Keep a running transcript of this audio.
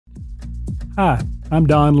Hi, I'm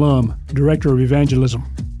Don Lum, Director of Evangelism.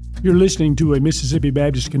 You're listening to a Mississippi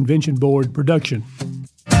Baptist Convention Board production.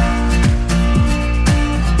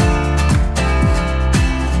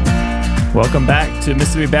 Welcome back to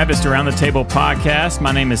Mississippi Baptist Around the Table podcast.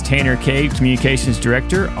 My name is Tanner Cade, Communications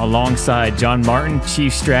Director, alongside John Martin,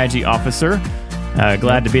 Chief Strategy Officer.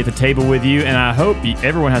 Glad to be at the table with you, and I hope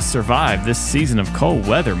everyone has survived this season of cold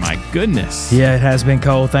weather. My goodness. Yeah, it has been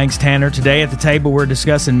cold. Thanks, Tanner. Today at the table, we're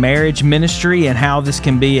discussing marriage ministry and how this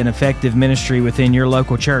can be an effective ministry within your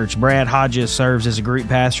local church. Brad Hodges serves as a group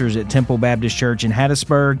pastor at Temple Baptist Church in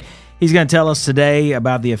Hattiesburg. He's going to tell us today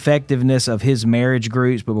about the effectiveness of his marriage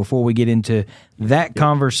groups, but before we get into that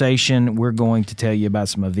conversation, we're going to tell you about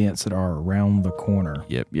some events that are around the corner.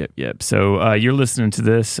 Yep. So you're listening to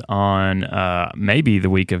this on maybe the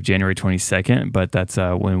week of January 22nd, but that's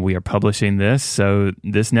when we are publishing this. So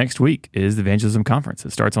this next week is the Evangelism Conference.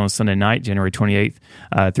 It starts on Sunday night, January 28th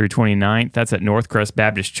through 29th. That's at Northcrest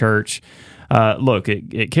Baptist Church. Look,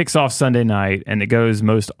 it kicks off Sunday night, and it goes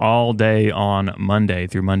most all day on Monday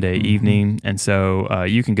through Monday evening. And so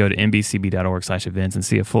you can go to nbcb.org/events and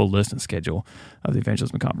see a full list and schedule of the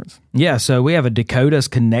Evangelism Conference. Yeah, so we have a Dakota's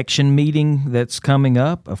Connection meeting that's coming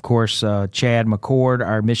up. Of course, Chad McCord,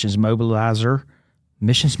 our missions mobilizer.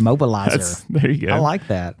 There you go. I like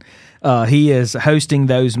that. He is hosting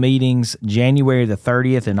those meetings January the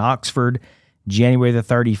 30th in Oxford, January the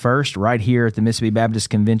 31st, right here at the Mississippi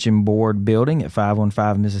Baptist Convention Board building at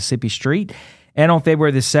 515 Mississippi Street, and on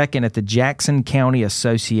February the 2nd at the Jackson County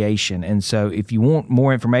Association. And so if you want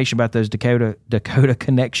more information about those Dakota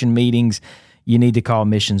Connection meetings, you need to call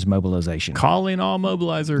Missions Mobilization. Calling all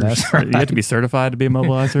mobilizers. That's right. You have to be certified to be a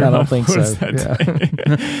mobilizer? I don't think so.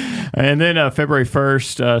 Yeah. And then February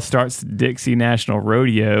 1st starts Dixie National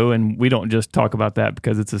Rodeo, and we don't just talk about that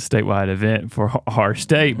because it's a statewide event for our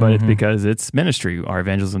state, but it's because it's ministry. Our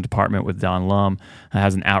evangelism department with Don Lum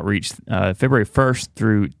has an outreach February 1st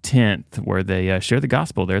through 10th where they share the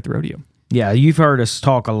gospel there at the rodeo. Yeah, you've heard us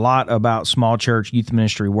talk a lot about small church youth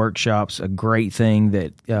ministry workshops, a great thing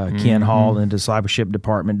that Ken Hall and the discipleship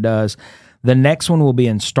department does. The next one will be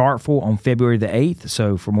in Starkville on February the 8th,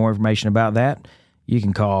 so for more information about that, you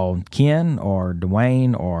can call Ken or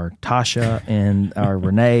Dwayne or Tasha or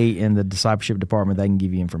Renee in the discipleship department. They can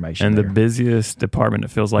give you information. And there. The busiest department,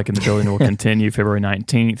 it feels like, in the building will continue February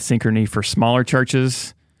 19th, Synchrony for smaller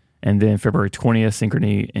churches. And then February 20th,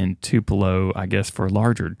 Synchrony in Tupelo, I guess, for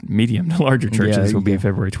medium to larger churches will be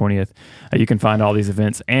February 20th. You can find all these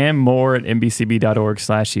events and more at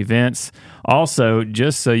nbcb.org/events. Also,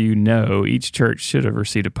 just so you know, each church should have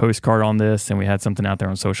received a postcard on this, and we had something out there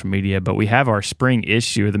on social media, but we have our spring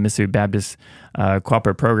issue of the Mississippi Baptist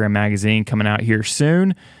Cooperative Program magazine coming out here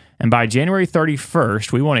soon. And by January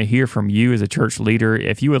 31st, we want to hear from you as a church leader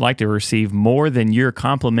if you would like to receive more than your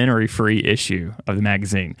complimentary free issue of the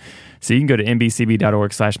magazine. So you can go to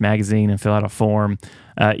nbcb.org/magazine and fill out a form.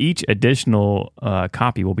 Each additional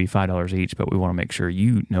copy will be $5 each, but we want to make sure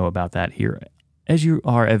you know about that here as you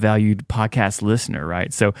are a valued podcast listener,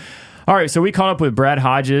 right? So, all right, so we caught up with Brad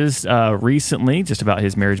Hodges recently just about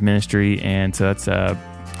his marriage ministry, and so that's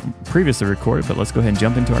previously recorded, but let's go ahead and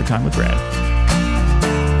jump into our time with Brad.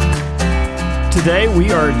 Today,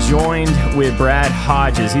 we are joined with Brad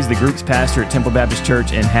Hodges. He's the group's pastor at Temple Baptist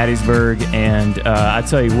Church in Hattiesburg, and I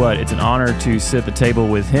tell you what, it's an honor to sit at the table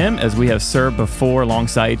with him as we have served before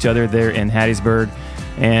alongside each other there in Hattiesburg,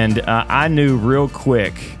 and I knew real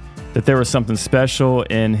quick that there was something special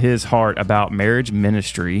in his heart about marriage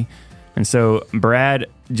ministry. And so, Brad,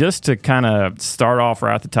 just to kind of start off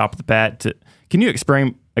right at the top of the bat, can you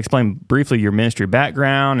explain briefly your ministry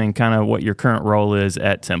background and kind of what your current role is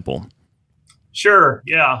at Temple? Sure,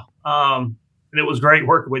 yeah. And it was great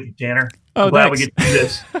working with you, Tanner. Oh, I'm glad we get to do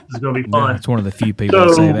this. This is going to be fun. Yeah, it's one of the few people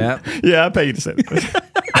that say that. Yeah, I pay you to say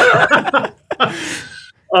that.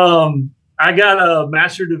 I got a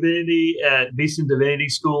Master of Divinity at Beeson Divinity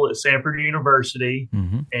School at Samford University,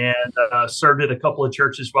 and served at a couple of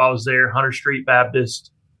churches while I was there, Hunter Street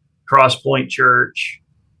Baptist, Cross Point Church.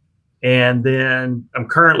 And then I'm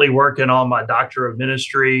currently working on my Doctor of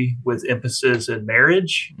Ministry with emphasis in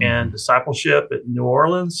marriage and discipleship at New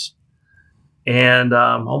Orleans. And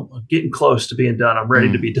I'm getting close to being done. I'm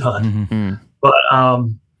ready to be done. But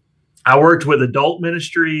I worked with adult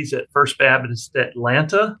ministries at First Baptist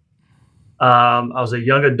Atlanta. I was a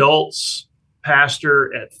young adults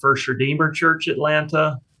pastor at First Redeemer Church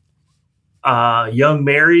Atlanta. Young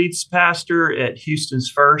marrieds pastor at Houston's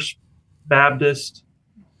First Baptist.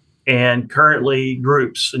 And currently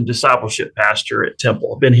groups and discipleship pastor at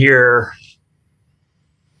Temple. I've been here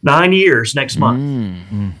 9 years next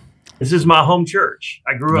month. This is my home church.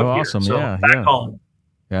 I grew up here, awesome. so back home.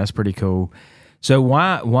 Yeah, that's pretty cool. So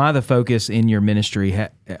why the focus in your ministry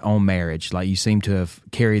on marriage? Like, you seem to have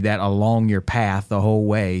carried that along your path the whole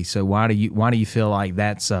way. So why do you feel like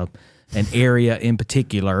that's an area in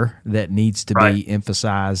particular that needs to be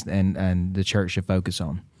emphasized and the church should focus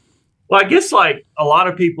on? Well, I guess like a lot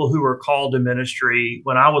of people who were called to ministry,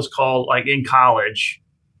 when I was called, like in college,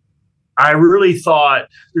 I really thought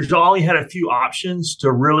there's only had a few options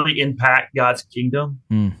to really impact God's kingdom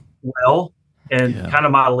well. And kind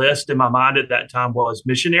of my list in my mind at that time was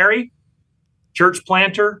missionary, church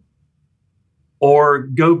planter, or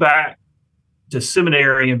go back to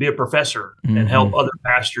seminary and be a professor and help other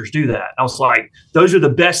pastors do that. I was like, those are the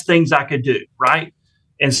best things I could do, right?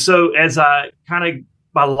 And so as I kind of,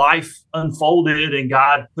 my life unfolded and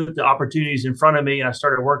God put the opportunities in front of me and I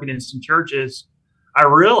started working in some churches, I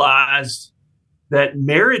realized that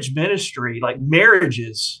marriage ministry, like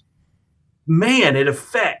marriages, man, it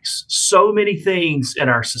affects so many things in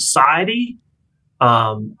our society.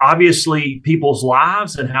 Obviously, people's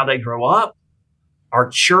lives and how they grow up, our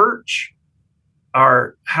church,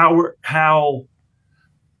 how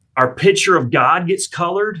our picture of God gets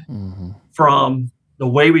colored from the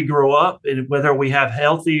way we grow up, and whether we have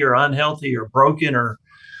healthy or unhealthy or broken or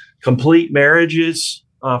complete marriages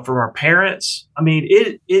from our parents. I mean,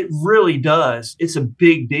 it really does. It's a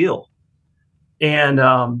big deal. And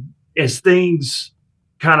as things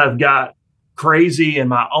kind of got crazy in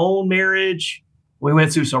my own marriage, we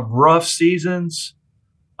went through some rough seasons,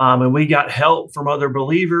 and we got help from other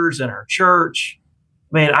believers in our church.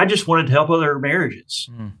 Man, I just wanted to help other marriages.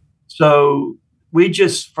 So we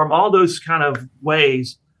just, from all those kind of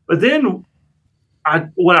ways. But then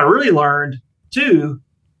what I really learned too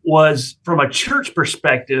was, from a church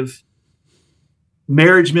perspective,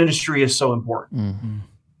 marriage ministry is so important.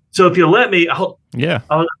 So if you let me, I'll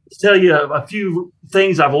tell you a few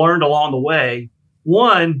things I've learned along the way.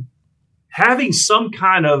 One, having some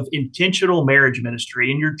kind of intentional marriage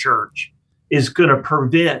ministry in your church is going to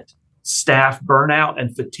prevent staff burnout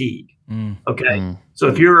and fatigue. Okay. So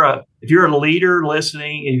if you're a leader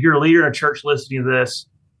listening, if you're a leader in a church listening to this,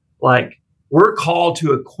 like, we're called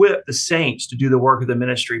to equip the saints to do the work of the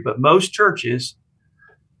ministry. But most churches,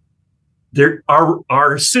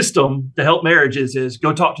 our system to help marriages is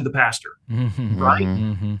go talk to the pastor,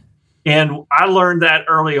 right? And I learned that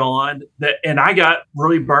early on, and I got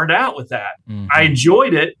really burned out with that. I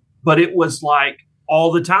enjoyed it, but it was like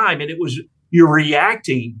all the time, and it was, you're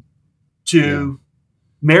reacting to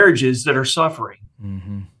marriages that are suffering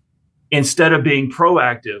instead of being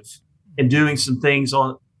proactive and doing some things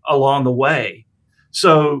along the way.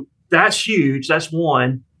 So that's huge. That's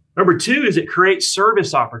one. Number two is it creates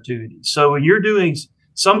service opportunities. So when you're doing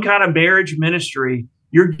some kind of marriage ministry,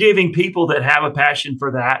 you're giving people that have a passion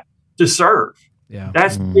for that to serve.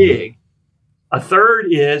 That's big. A third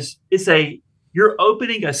is you're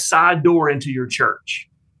opening a side door into your church.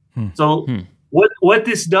 So what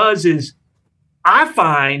this does is, I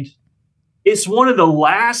find it's one of the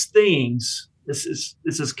last things. This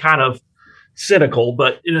is kind of cynical,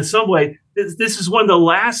 but in some way, this is one of the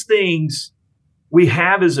last things we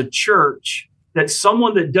have as a church, that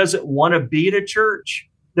someone that doesn't want to be in a church,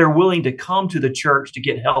 they're willing to come to the church to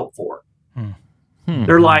get help for.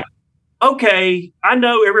 They're like, okay, I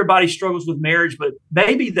know everybody struggles with marriage, but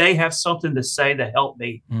maybe they have something to say to help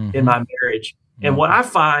me in my marriage. And what I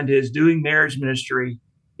find is, doing marriage ministry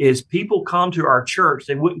is, people come to our church.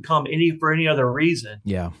 They wouldn't come for any other reason.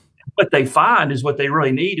 What they find is, what they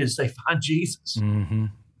really need is, they find Jesus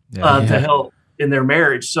to help in their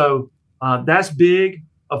marriage. So that's big.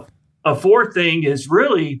 A fourth thing is,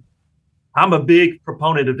 really, I'm a big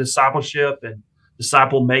proponent of discipleship and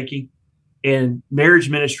disciple making. And marriage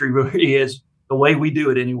ministry really is, the way we do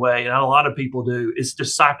it anyway, and a lot of people do, is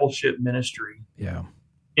discipleship ministry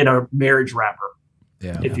in a marriage wrapper,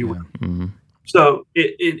 if you will. So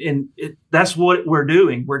that's what we're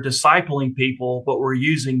doing. We're discipling people, but we're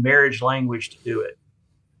using marriage language to do it.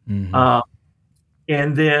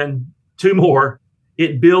 And then two more,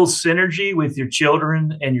 it builds synergy with your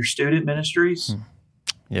children and your student ministries.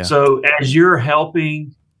 So as you're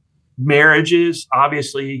helping marriages,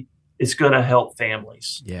 obviously it's going to help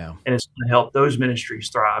families. And it's going to help those ministries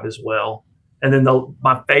thrive as well. And then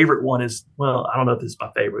my favorite one is, well, I don't know if it's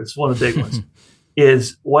my favorite, it's one of the big ones,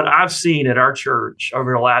 is what I've seen at our church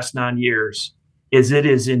over the last 9 years is, it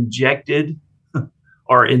is injected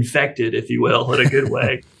or infected, if you will, in a good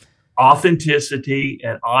way, authenticity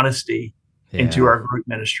and honesty into our group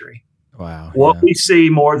ministry. What we see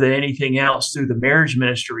more than anything else through the marriage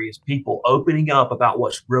ministry is people opening up about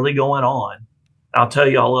what's really going on. I'll tell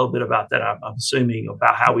you a little bit about that, I'm assuming,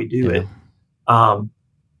 about how we do it.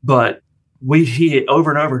 But we hear it over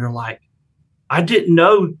and over. They're like, I didn't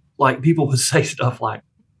know, like people would say stuff like,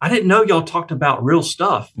 I didn't know y'all talked about real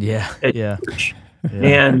stuff at church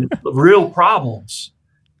and real problems.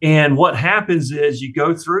 And what happens is you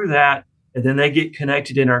go through that and then they get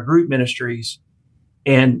connected in our group ministries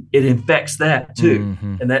and it infects that too.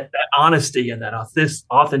 Mm-hmm. And that honesty and that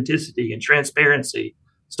authenticity and transparency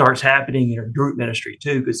starts happening in our group ministry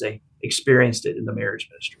too, because they experienced it in the marriage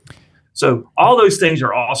ministry. So all those things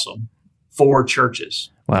are awesome for churches.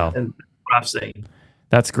 Wow. And what I've seen.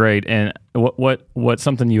 That's great. And what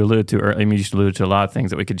something you alluded to, or I mean, you just alluded to a lot of things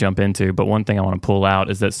that we could jump into, but one thing I want to pull out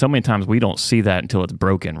is that so many times we don't see that until it's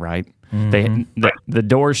broken, right? Mm-hmm. The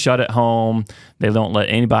door's shut at home, they don't let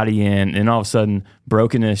anybody in, and all of a sudden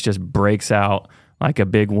brokenness just breaks out like a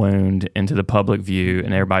big wound into the public view,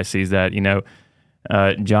 and everybody sees that.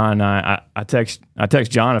 John and I text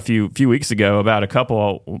John a few weeks ago about a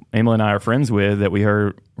couple Emily and I are friends with that we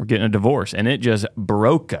heard were getting a divorce, and it just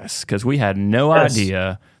broke us because we had no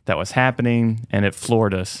idea that was happening, and it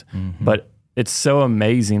floored us. Mm-hmm. But it's so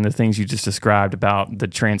amazing the things you just described about the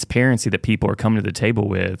transparency that people are coming to the table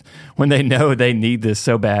with when they know they need this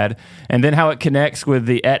so bad, and then how it connects with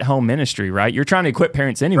the at-home ministry, right? You're trying to equip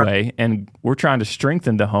parents anyway, right, and we're trying to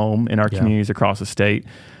strengthen the home in our communities across the state.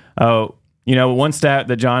 One stat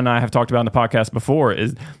that John and I have talked about in the podcast before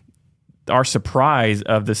is our surprise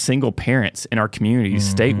of the single parents in our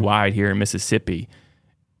communities statewide here in Mississippi.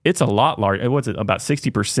 It's a lot larger. What's it, about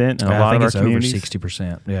 60% in a lot of our communities? Over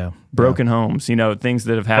 60%, Broken homes, things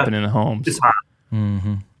that have happened in the homes. It's hot.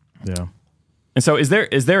 Mm-hmm. Yeah. And so is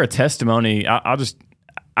there a testimony?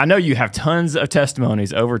 I know you have tons of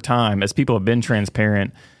testimonies over time as people have been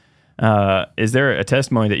transparent. Is there a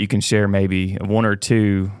testimony that you can share, maybe one or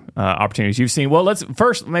two opportunities you've seen? Well, let's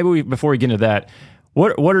first, before we get into that,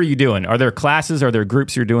 what are you doing? Are there classes? Are there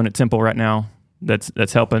groups you're doing at Temple right now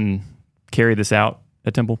that's helping carry this out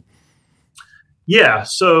at Temple? Yeah.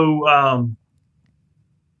 So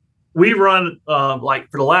we run for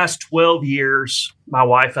the last 12 years, my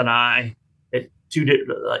wife and I at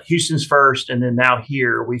Houston's First, and then now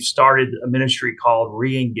here we've started a ministry called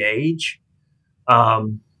Reengage.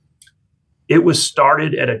 It was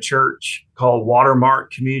started at a church called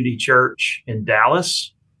Watermark Community Church in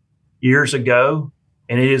Dallas years ago,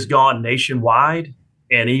 and it has gone nationwide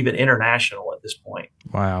and even international at this point.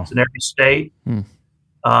 Wow. It's in every state.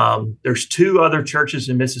 There's 2 other churches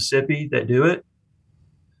in Mississippi that do it,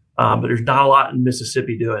 but there's not a lot in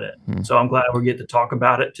Mississippi doing it. So I'm glad we get to talk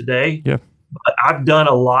about it today. Yeah. But I've done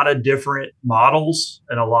a lot of different models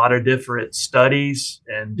and a lot of different studies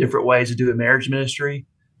and different ways of doing marriage ministry.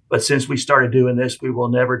 But since we started doing this, we will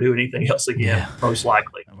never do anything else again, most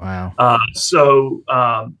likely. Wow. So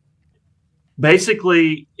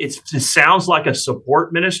basically, it sounds like a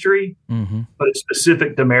support ministry, but it's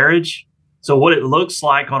specific to marriage. So what it looks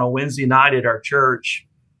like on a Wednesday night at our church,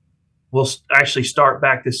 we'll actually start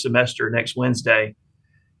back this semester next Wednesday,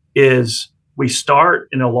 is we start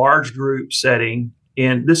in a large group setting.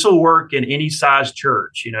 And this will work in any size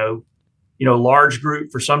church. Large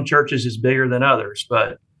group for some churches is bigger than others,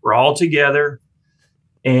 but we're all together,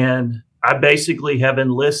 and I basically have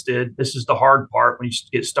enlisted, this is the hard part when you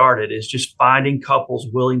get started, is just finding couples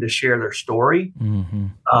willing to share their story.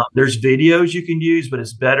 There's videos you can use, but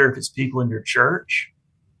it's better if it's people in your church.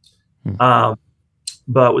 But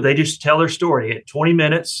they just tell their story. They get 20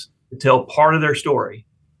 minutes to tell part of their story.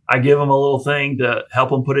 I give them a little thing to help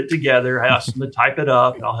them put it together. I ask them to type it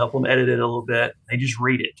up, and I'll help them edit it a little bit. They just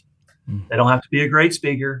read it. They don't have to be a great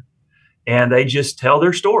speaker. And they just tell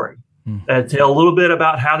their story, tell a little bit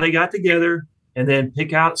about how they got together, and then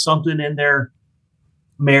pick out something in their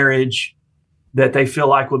marriage that they feel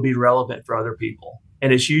like would be relevant for other people.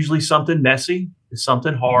 And it's usually something messy, it's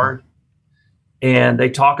something hard. And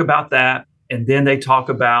they talk about that, and then they talk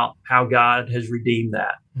about how God has redeemed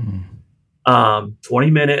that.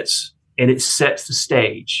 20 minutes, and it sets the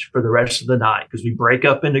stage for the rest of the night, because we break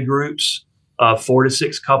up into groups. 4 to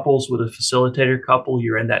 6 couples with a facilitator couple.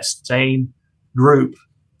 You're in that same group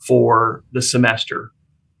for the semester,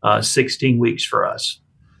 16 weeks for us.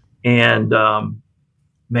 And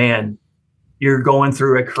you're going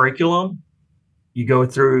through a curriculum. You go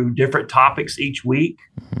through different topics each week,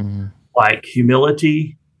 like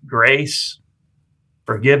humility, grace,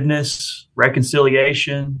 forgiveness,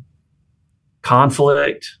 reconciliation,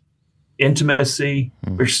 conflict, intimacy.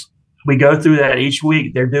 We go through that each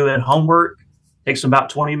week. They're doing homework. Takes them about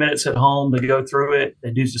 20 minutes at home to go through it. They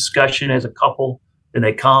do discussion as a couple. Then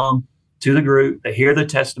they come to the group. They hear the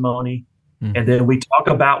testimony. And then we talk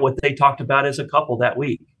about what they talked about as a couple that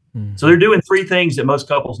week. So they're doing 3 things that most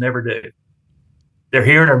couples never do. They're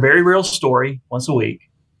hearing a very real story once a week.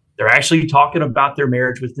 They're actually talking about their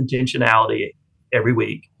marriage with intentionality every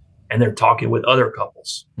week, and they're talking with other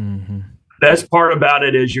couples. Mm-hmm. Best part about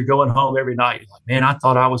it is you're going home every night. You're like, man, I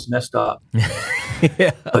thought I was messed up.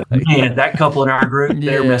 Yeah. But man, that couple in our group,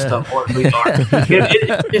 they're messed up more than we are.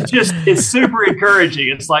 It's super encouraging.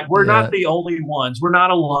 It's like, we're not the only ones. We're not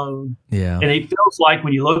alone. Yeah. And it feels like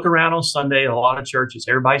when you look around on Sunday at a lot of churches,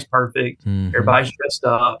 everybody's perfect. Mm-hmm. Everybody's dressed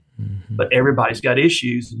up, but everybody's got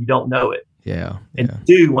issues and you don't know it. Yeah. And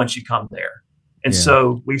you do once you come there. And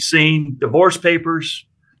so we've seen divorce papers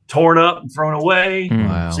torn up and thrown away.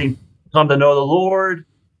 Wow. We've seen come to know the Lord.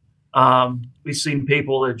 We've seen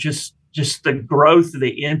people that just the growth of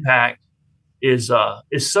the impact is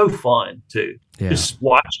so fun too. Yeah. Just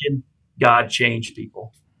watching God change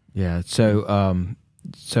people. Yeah. So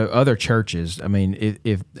other churches, I mean,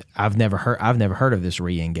 if I've never heard of this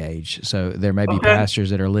Re-Engage. So there may be pastors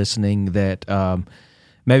that are listening that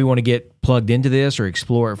maybe want to get plugged into this or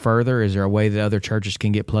explore it further. Is there a way that other churches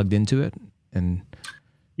can get plugged into it? And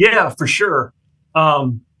yeah, for sure.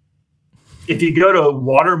 If you go to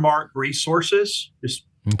Watermark Resources, just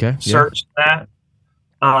search that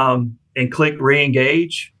and click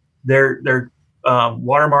Re-Engage. Their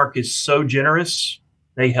Watermark is so generous.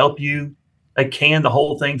 They help you. They can the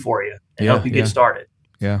whole thing for you and help you get started.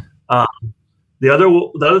 Yeah. The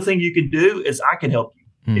other thing you can do is I can help you.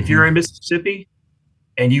 Mm-hmm. If you're in Mississippi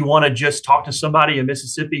and you want to just talk to somebody in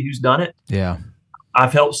Mississippi who's done it. Yeah.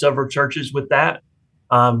 I've helped several churches with that.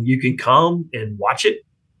 You can come and watch it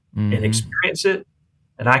and experience it.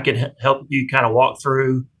 And I can help you kind of walk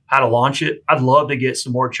through how to launch it. I'd love to get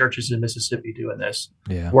some more churches in Mississippi doing this,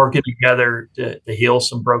 working together to heal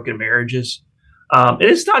some broken marriages. And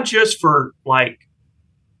it's not just for like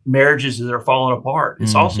marriages that are falling apart.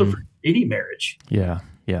 It's also for any marriage. Yeah.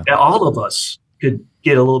 Yeah. And all of us could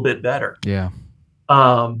get a little bit better. Yeah.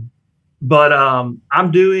 But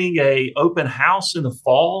I'm doing a open house in the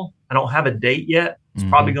fall. I don't have a date yet. It's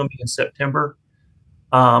probably going to be in September.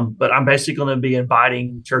 But I'm basically going to be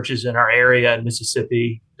inviting churches in our area in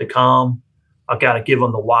Mississippi to come. I've got to give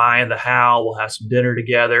them the why and the how. We'll have some dinner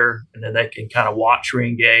together, and then they can kind of watch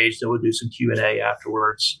Re-Engage. Then we'll do some Q&A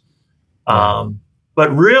afterwards.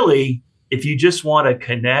 But really, if you just want to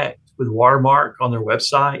connect with Watermark on their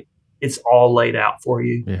website, it's all laid out for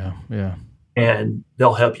you. Yeah, yeah. And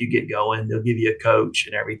they'll help you get going. They'll give you a coach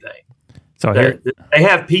and everything. So they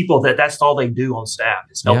have people that's all they do on staff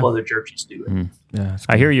is help other churches do it. Yeah,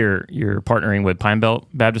 I hear you're partnering with Pine Belt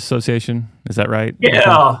Baptist Association. Is that right?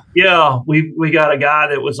 Yeah. We got a guy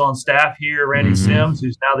that was on staff here, Randy Sims,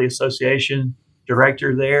 who's now the association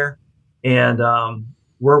director there, and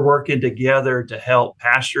we're working together to help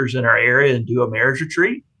pastors in our area and do a marriage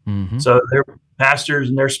retreat. So their pastors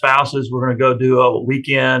and their spouses, we're going to go do a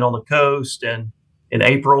weekend on the coast and in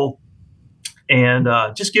April. And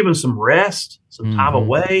just give them some rest, some time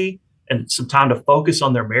away, and some time to focus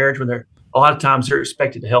on their marriage. When a lot of times they're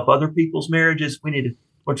expected to help other people's marriages,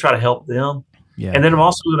 we'll try to help them. Yeah. And then I'm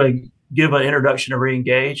also going to give an introduction to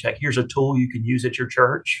Re-Engage. Like, here's a tool you can use at your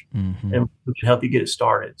church, and we can help you get it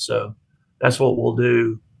started. So that's what we'll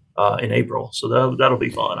do in April. So that'll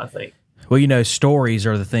be fun, I think. Well, stories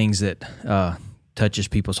are the things that touches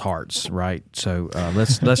people's hearts, right? So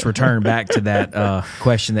let's return back to that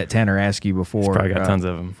question that Tanner asked you before. He's probably got tons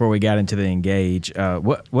of them. Before we got into the Engage.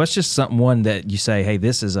 What's just one that you say, hey,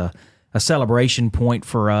 this is a celebration point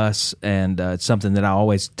for us, and it's something that I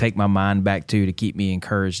always take my mind back to keep me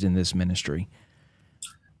encouraged in this ministry?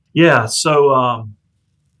 Yeah, so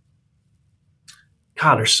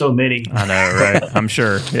God, there's so many. I know, right? I'm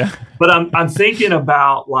sure, yeah. But I'm thinking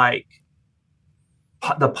about like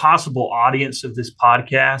the possible audience of this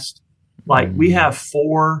podcast. Like we have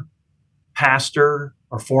 4 pastor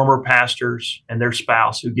or former pastors and their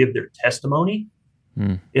spouse who give their testimony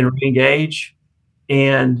in Re-Engage,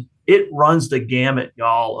 and it runs the gamut,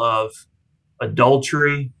 y'all, of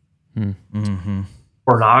adultery,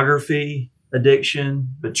 pornography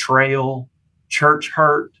addiction, betrayal, church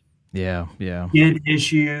hurt, kid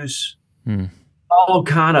issues, all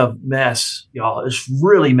kind of mess, y'all. It's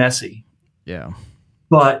really messy. Yeah.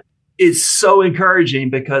 But it's so encouraging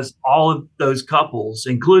because all of those couples,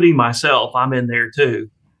 including myself, I'm in there too.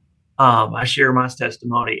 I share my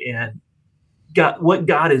testimony and what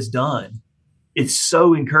God has done. It's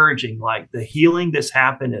so encouraging, like the healing that's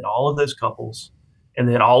happened in all of those couples, and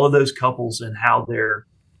then all of those couples and how they're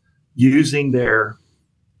using their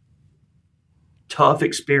tough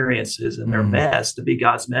experiences and their mess to be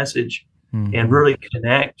God's message. And really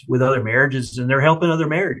connect with other marriages, and they're helping other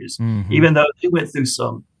marriages, even though they went through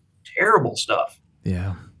some terrible stuff.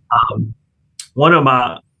 Yeah. One of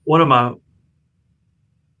my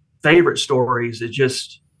favorite stories is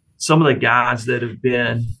just some of the guys that have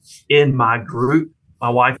been in my group, my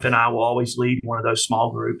wife and I will always lead one of those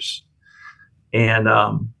small groups. And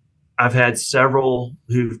I've had several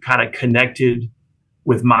who've kind of connected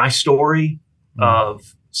with my story of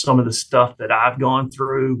some of the stuff that I've gone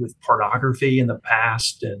through with pornography in the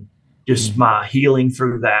past and just my healing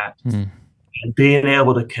through that. And being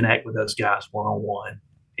able to connect with those guys one-on-one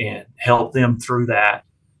and help them through that.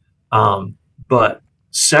 But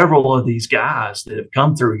several of these guys that have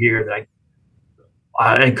come through here that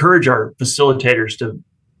I encourage our facilitators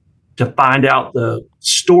to find out the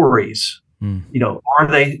stories. Are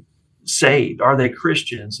they saved? Are they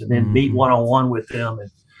Christians? And then meet one-on-one with them and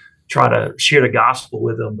try to share the gospel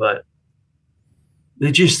with them. But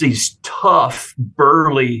they're just these tough,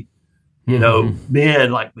 burly,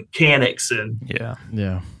 men like mechanics and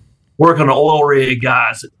work on an oil rig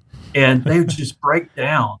guys. And they would just break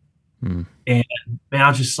down. And man, I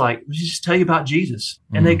was just like, let me just tell you about Jesus.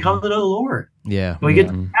 And they come to know the Lord. Yeah. And we get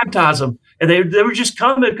to baptize them. And they were just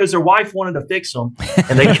coming because their wife wanted to fix them.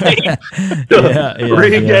 And they came to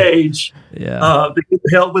re-engage, to get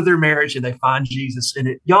help with their marriage. And they find Jesus.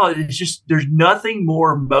 And it's just, there's nothing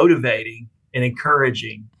more motivating and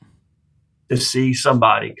encouraging to see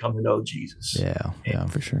somebody come to know Jesus. Yeah,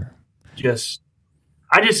 for sure.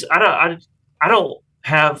 I don't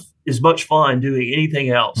have as much fun doing anything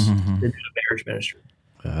else than do the marriage ministry.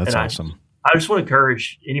 Yeah, that's awesome. I just want to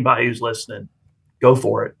encourage anybody who's listening, go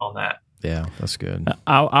for it on that. Yeah, that's good.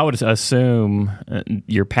 I would assume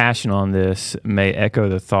your passion on this may echo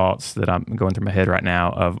the thoughts that I'm going through my head right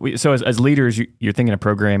now. So as leaders, you're thinking of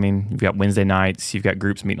programming. You've got Wednesday nights. You've got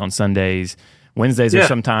groups meeting on Sundays. Wednesdays are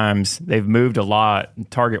sometimes, they've moved a lot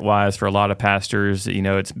target-wise for a lot of pastors.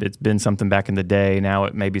 It's been something back in the day. Now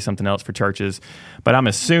it may be something else for churches. But I'm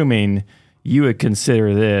assuming you would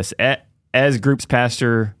consider this, as groups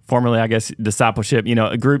pastor, formerly, I guess, discipleship,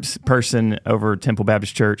 a groups person over Temple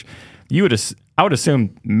Baptist Church, I would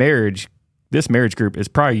assume this marriage group is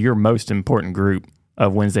probably your most important group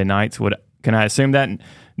of Wednesday nights. Can I assume that?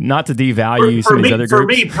 Not to devalue some of these other groups. For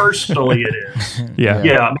me personally, it is. Yeah.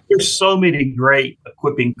 I mean, there's so many great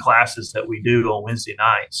equipping classes that we do on Wednesday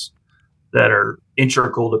nights that are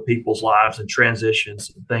integral to people's lives and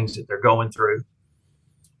transitions and things that they're going through.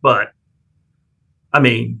 But I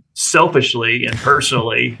mean, selfishly and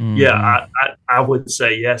personally, I would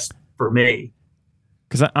say yes for me.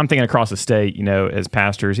 Because I'm thinking across the state, as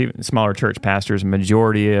pastors, even smaller church pastors,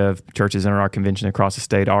 majority of churches in our convention across the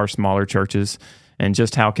state are smaller churches. And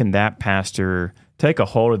just how can that pastor take a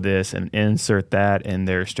hold of this and insert that in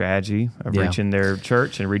their strategy of reaching their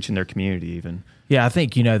church and reaching their community even? Yeah, I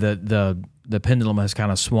think, the pendulum has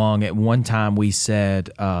kind of swung. At one time we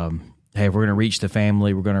said, hey, if we're going to reach the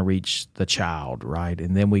family, we're going to reach the child, right?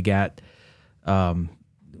 And then we got,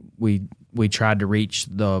 we tried to reach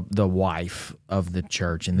the wife of the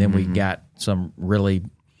church. And then we got some really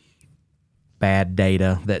bad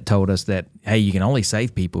data that told us that, hey, you can only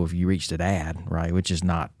save people if you reach the dad, right? Which is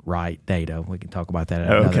not right data. We can talk about that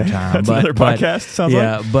at another time. That's another podcast, sounds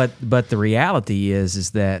like. But the reality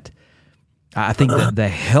is that I think that the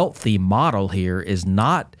healthy model here is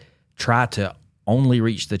not try to only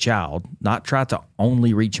reach the child, not try to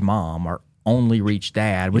only reach mom or only reach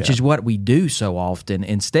dad, which is what we do so often.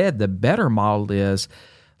 Instead, the better model is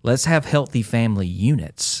let's have healthy family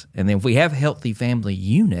units. And then if we have healthy family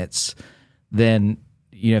units, then,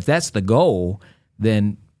 if that's the goal,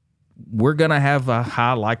 then we're going to have a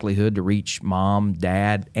high likelihood to reach mom,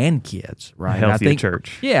 dad, and kids, right? Healthy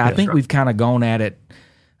church. Yeah, I think we've kind of gone at it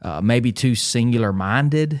maybe too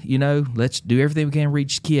singular-minded, Let's do everything we can to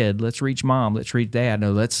reach kid. Let's reach mom. Let's reach dad.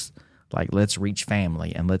 No, let's reach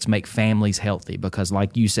family, and let's make families healthy because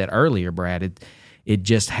like you said earlier, Brad, it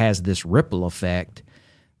just has this ripple effect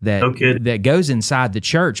that goes inside the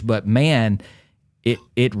church. But, man,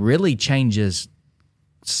 it really changes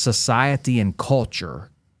society and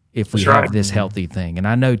culture if we have this healthy thing. And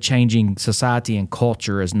I know changing society and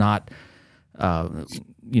culture is not,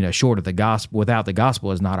 short of the gospel, without the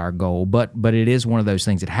gospel is not our goal, but it is one of those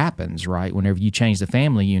things that happens, right? Whenever you change the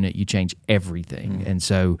family unit, you change everything. And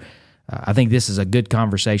so I think this is a good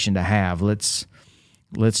conversation to have. Let's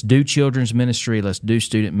do children's ministry. Let's do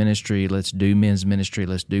student ministry. Let's do men's ministry.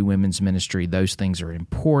 Let's do women's ministry. Those things are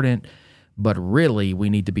important. But really, we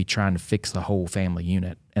need to be trying to fix the whole family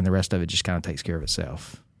unit, and the rest of it just kind of takes care of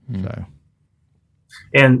itself. So,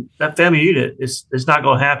 and that family unit is not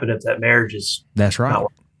going to happen if that marriage is. That's right.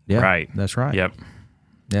 Right. That's right. Yep.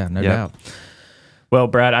 Yeah, no doubt. Well,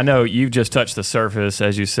 Brad, I know you've just touched the surface,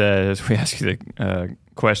 as you said, as we asked you the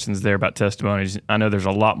questions there about testimonies. I know there's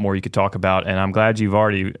a lot more you could talk about, and I'm glad you've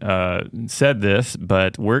already said this,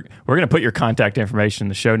 but we're going to put your contact information in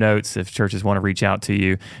the show notes if churches want to reach out to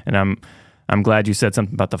you. And I'm glad you said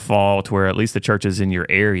something about the fall to where at least the churches in your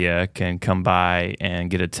area can come by and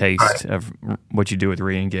get a taste of what you do with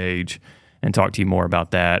Reengage and talk to you more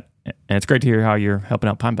about that. And it's great to hear how you're helping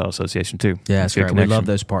out Pine Belt Association, too. Yeah, that's great. We love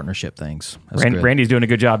those partnership things. Randy's doing a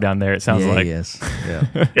good job down there, it sounds like. He is. Yeah,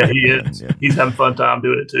 he is. Yeah. He's having a fun time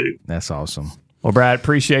doing it, too. That's awesome. Well, Brad,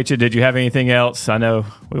 appreciate you. Did you have anything else? I know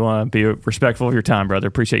we want to be respectful of your time, brother.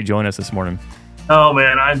 Appreciate you joining us this morning. Oh,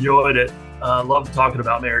 man, I enjoyed it. Love talking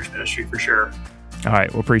about marriage ministry for sure. All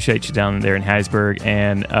right. Well, appreciate you down there in Hattiesburg.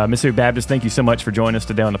 And Mississippi Baptist, thank you so much for joining us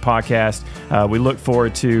today on the podcast. We look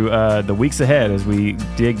forward to the weeks ahead as we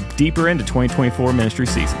dig deeper into 2024 ministry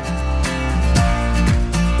season.